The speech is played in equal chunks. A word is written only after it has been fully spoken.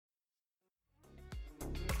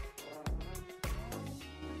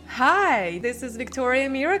Hi, this is Victoria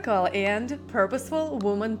Miracle and Purposeful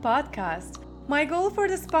Woman Podcast. My goal for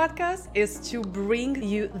this podcast is to bring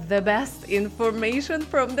you the best information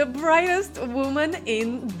from the brightest woman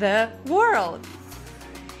in the world.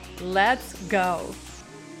 Let's go.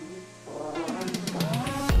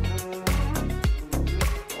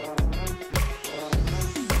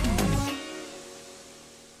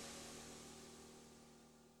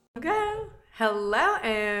 Hello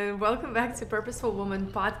and welcome back to Purposeful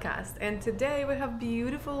Woman Podcast. And today we have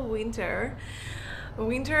beautiful Winter.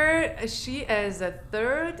 Winter, she is a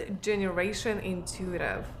third generation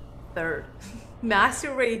intuitive, master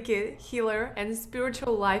Reiki healer and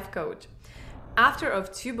spiritual life coach. Author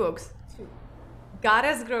of 2 books,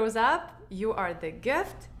 Goddess Grows Up, You Are the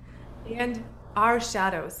Gift, and Our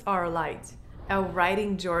Shadows, Our Light, a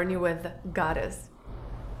writing journey with Goddess.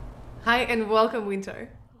 Hi and welcome, Winter.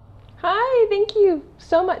 Hi, thank you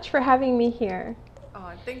so much for having me here.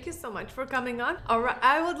 Oh, thank you so much for coming on. All right,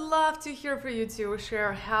 I would love to hear for you to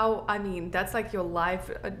share how, that's like your life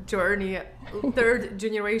journey, third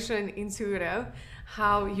generation intuitive,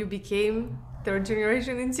 how you became third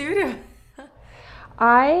generation intuitive.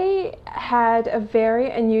 I had a very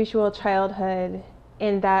unusual childhood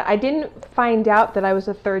in that I didn't find out that I was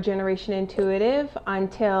a third generation intuitive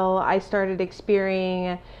until I started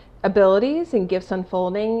experiencing abilities and gifts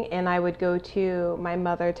unfolding, and I would go to my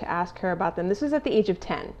mother to ask her about them. This was at the age of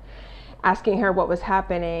 10, asking her what was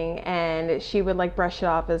happening, and she would like brush it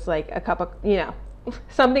off as like a cup of,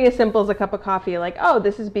 something as simple as a cup of coffee, like, oh,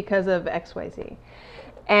 this is because of XYZ.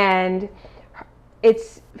 And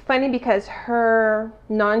it's funny because her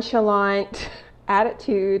nonchalant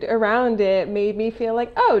attitude around it made me feel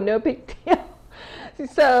like, oh, no big deal.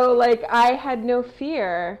 So like I had no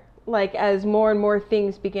fear as more and more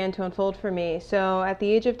things began to unfold for me. So at the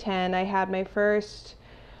age of 10, I had my first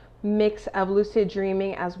mix of lucid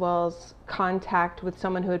dreaming as well as contact with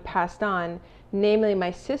someone who had passed on, namely my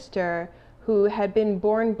sister, who had been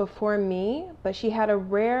born before me, but she had a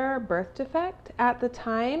rare birth defect at the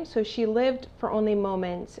time. So she lived for only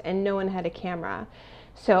moments and no one had a camera.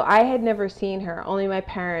 So I had never seen her, only my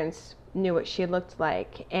parents knew what she looked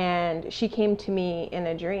like. And she came to me in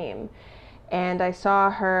a dream. And I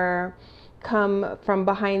saw her come from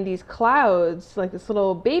behind these clouds, like this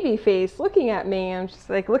little baby face looking at me. I'm just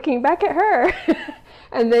like looking back at her.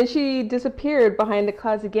 And then she disappeared behind the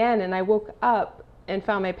clouds again. And I woke up and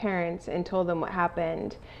found my parents and told them what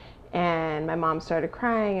happened. And my mom started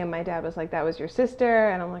crying and my dad was like, that was your sister.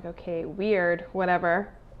 And I'm like, okay, weird, whatever,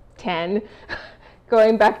 10,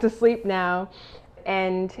 going back to sleep now.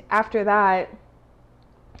 And after that,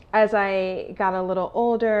 as I got a little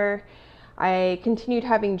older, I continued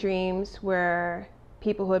having dreams where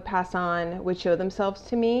people who had passed on would show themselves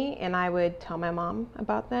to me and I would tell my mom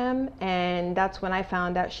about them, and that's when I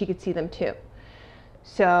found out she could see them too.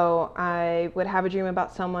 So I would have a dream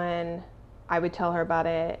about someone, I would tell her about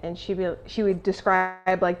it, and she would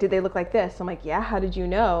describe, like, did they look like this? I'm like, yeah, how did you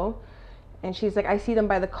know? And she's like, I see them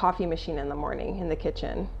by the coffee machine in the morning in the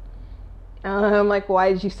kitchen. I'm like,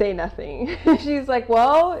 why did you say nothing? She's like,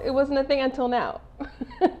 well, it wasn't a thing until now.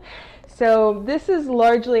 So this is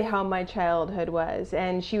largely how my childhood was,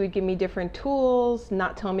 and she would give me different tools,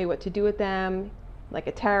 not tell me what to do with them, like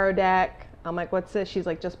a tarot deck. I'm like, what's this? She's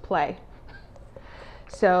like, just play.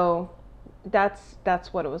 So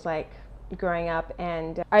that's what it was like growing up,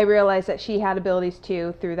 and I realized that she had abilities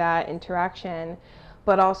too through that interaction,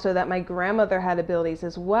 but also that my grandmother had abilities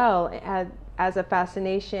as well, as a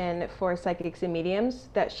fascination for psychics and mediums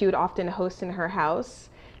that she would often host in her house.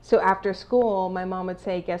 So after school, my mom would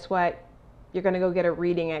say, guess what? You're going to go get a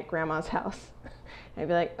reading at grandma's house. I'd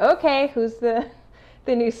be like, okay, who's the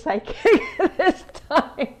new psychic this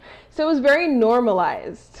time? So it was very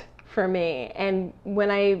normalized for me. And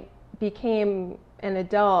when I became an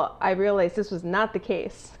adult, I realized this was not the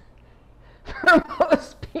case for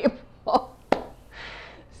most people.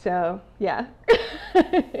 So, yeah.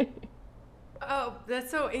 Oh,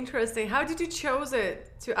 that's so interesting. How did you choose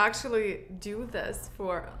it to actually do this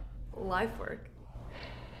for life work?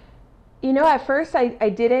 At first I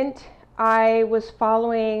didn't. I was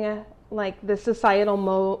following like the societal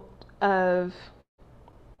mode of,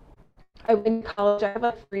 I went to college, I have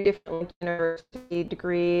like 3 different university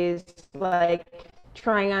degrees, like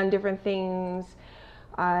trying on different things.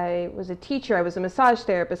 I was a teacher, I was a massage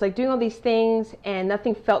therapist, like doing all these things, and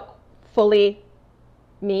nothing felt fully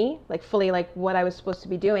me, like fully like what I was supposed to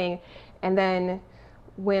be doing. And then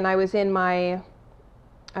when I was in my,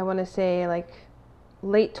 I want to say like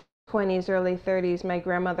late 20s, early 30s, my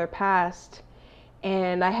grandmother passed,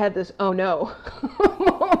 and I had this oh no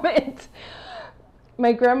moment.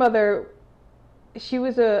 My grandmother she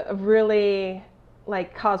was a really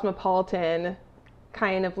like cosmopolitan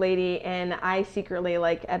kind of lady, and I secretly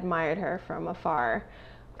like admired her from afar.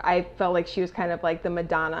 I felt like she was kind of like the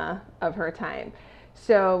Madonna of her time.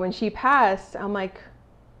 So when she passed, I'm like,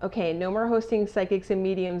 okay, no more hosting psychics and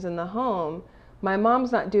mediums in the home. My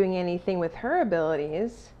mom's not doing anything with her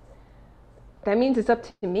abilities. That means it's up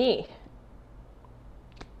to me.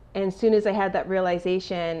 And as soon as I had that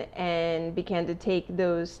realization and began to take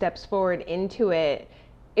those steps forward into it,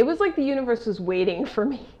 it was like the universe was waiting for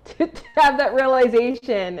me to have that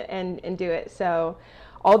realization and do it. So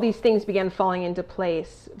all these things began falling into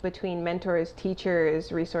place between mentors,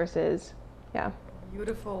 teachers, resources. Yeah.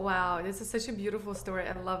 Beautiful. Wow. This is such a beautiful story.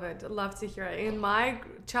 I love it. I love to hear it. In my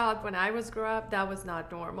child, when I was growing up, that was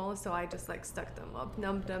not normal. So I just like stuck them up,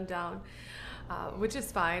 numbed them down, which is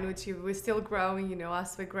fine, we still growing,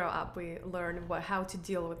 as we grow up, we learn how to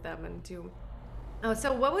deal with them and do.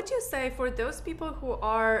 So what would you say for those people who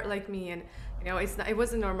are like me and, it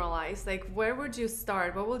wasn't normalized, like where would you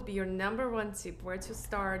start? What would be your number one tip, where to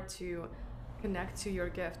start to connect to your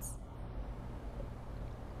gifts?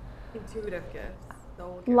 Intuitive gifts.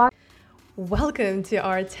 Welcome to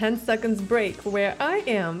our 10 seconds break, where I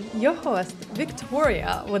am, your host,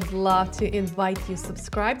 Victoria, would love to invite you to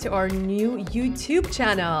subscribe to our new YouTube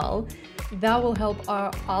channel. That will help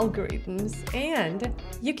our algorithms, and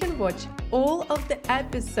you can watch all of the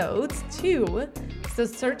episodes too. So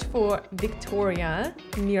search for Victoria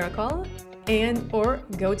Miracle or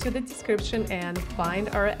go to the description and find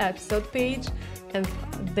our episode page, and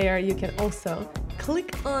there you can also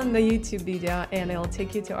click on the YouTube video and it'll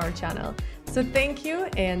take you to our channel. So thank you,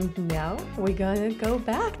 and now we're gonna go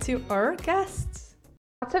back to our guests.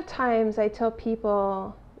 Lots of times I tell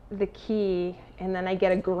people the key and then I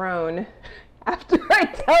get a groan after I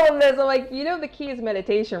tell them this. I'm like, the key is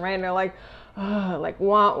meditation, right? And they're like, oh, like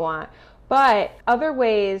want. But other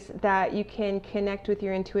ways that you can connect with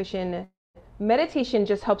your intuition, meditation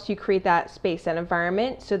just helps you create that space, that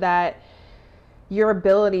environment, so that your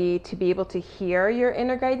ability to be able to hear your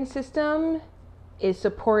inner guidance system is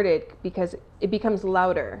supported, because it becomes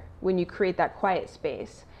louder when you create that quiet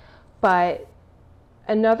space. But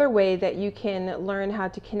another way that you can learn how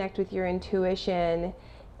to connect with your intuition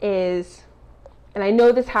is, and I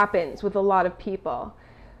know this happens with a lot of people,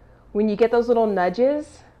 when you get those little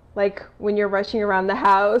nudges, like when you're rushing around the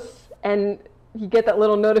house and you get that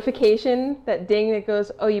little notification, that ding that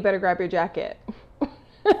goes, oh, you better grab your jacket.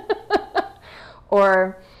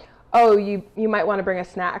 Or, oh, you might want to bring a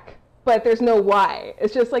snack, but there's no why.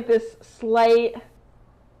 It's just like this slight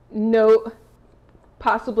note,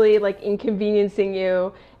 possibly like inconveniencing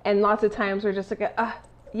you. And lots of times we're just like,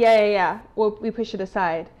 yeah. Well, we push it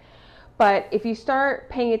aside. But if you start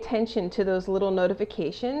paying attention to those little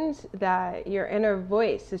notifications that your inner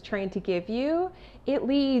voice is trying to give you, it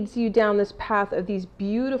leads you down this path of these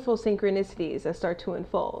beautiful synchronicities that start to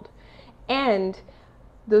unfold. And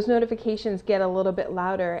those notifications get a little bit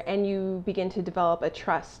louder and you begin to develop a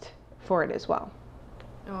trust for it as well.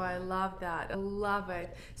 Oh, I love that. I love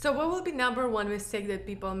it. So what will be number one mistake that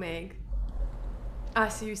people make?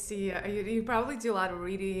 As you see, you probably do a lot of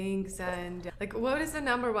readings, and like, what is the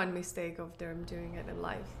number one mistake of them doing it in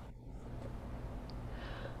life?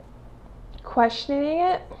 Questioning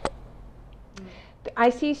it. I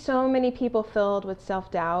see so many people filled with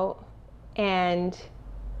self-doubt, and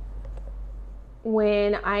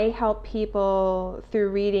when I help people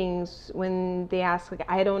through readings, when they ask, like,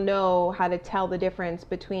 I don't know how to tell the difference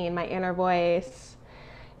between my inner voice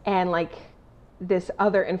and like this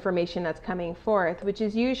other information that's coming forth, which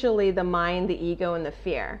is usually the mind, the ego, and the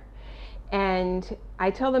fear. And I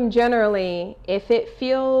tell them generally, if it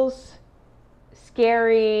feels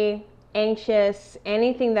scary, anxious,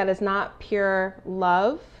 anything that is not pure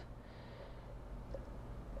love,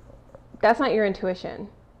 that's not your intuition.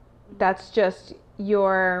 That's just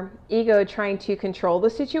your ego trying to control the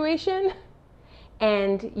situation.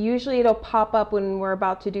 And usually it'll pop up when we're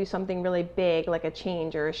about to do something really big, like a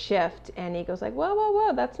change or a shift. And ego's like,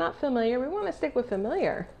 whoa, that's not familiar. We want to stick with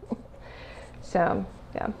familiar. So,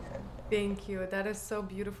 yeah. Thank you. That is so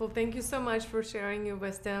beautiful. Thank you so much for sharing your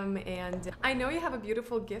wisdom. And I know you have a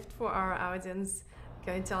beautiful gift for our audience.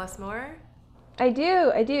 Can you tell us more? I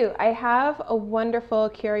do. I have a wonderful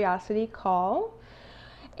curiosity call.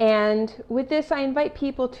 And with this, I invite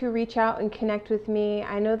people to reach out and connect with me.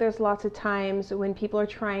 I know there's lots of times when people are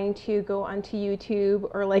trying to go onto YouTube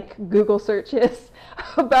or like Google searches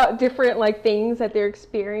about different like things that they're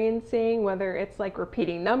experiencing, whether it's like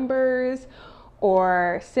repeating numbers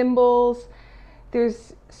or symbols.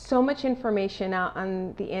 There's so much information out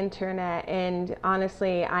on the internet, and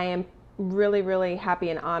honestly, I am really, really happy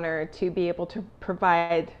and honored to be able to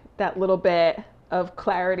provide that little bit of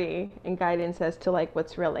clarity and guidance as to like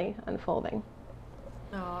what's really unfolding.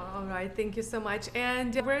 Oh, all right. Thank you so much.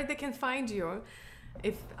 And where they can find you?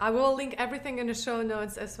 If I will link everything in the show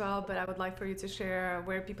notes as well, but I would like for you to share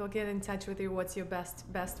where people get in touch with you. What's your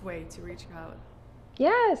best way to reach out?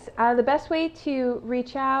 Yes, the best way to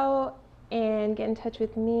reach out and get in touch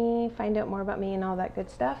with me, find out more about me and all that good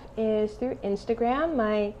stuff is through Instagram.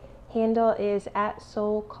 My handle is at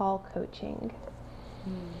Soul Call Coaching.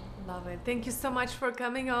 Love it. Thank you so much for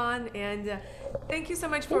coming on, and thank you so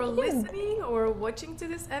much for listening or watching to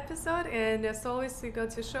this episode. And as always, you go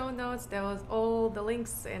to show notes. There was all the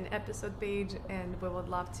links and episode page, and we would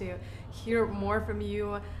love to hear more from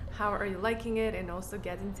you. How are you liking it? And also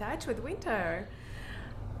get in touch with Winter,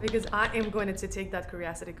 because I am going to take that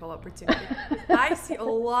curiosity call opportunity. I see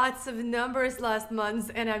lots of numbers last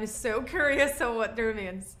month, and I'm so curious of what there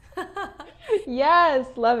means. Yes,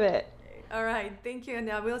 love it. All right, thank you, and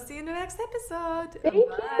we'll see you in the next episode. Thank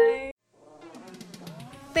Bye.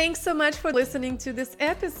 Thanks so much for listening to this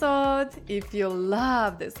episode. If you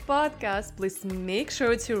love this podcast, please make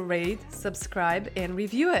sure to rate, subscribe, and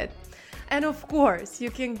review it. And of course,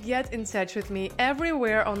 you can get in touch with me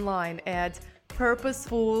everywhere online at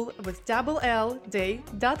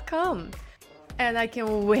purposefulday.com. And I can't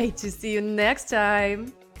wait to see you next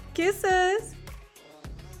time. Kisses!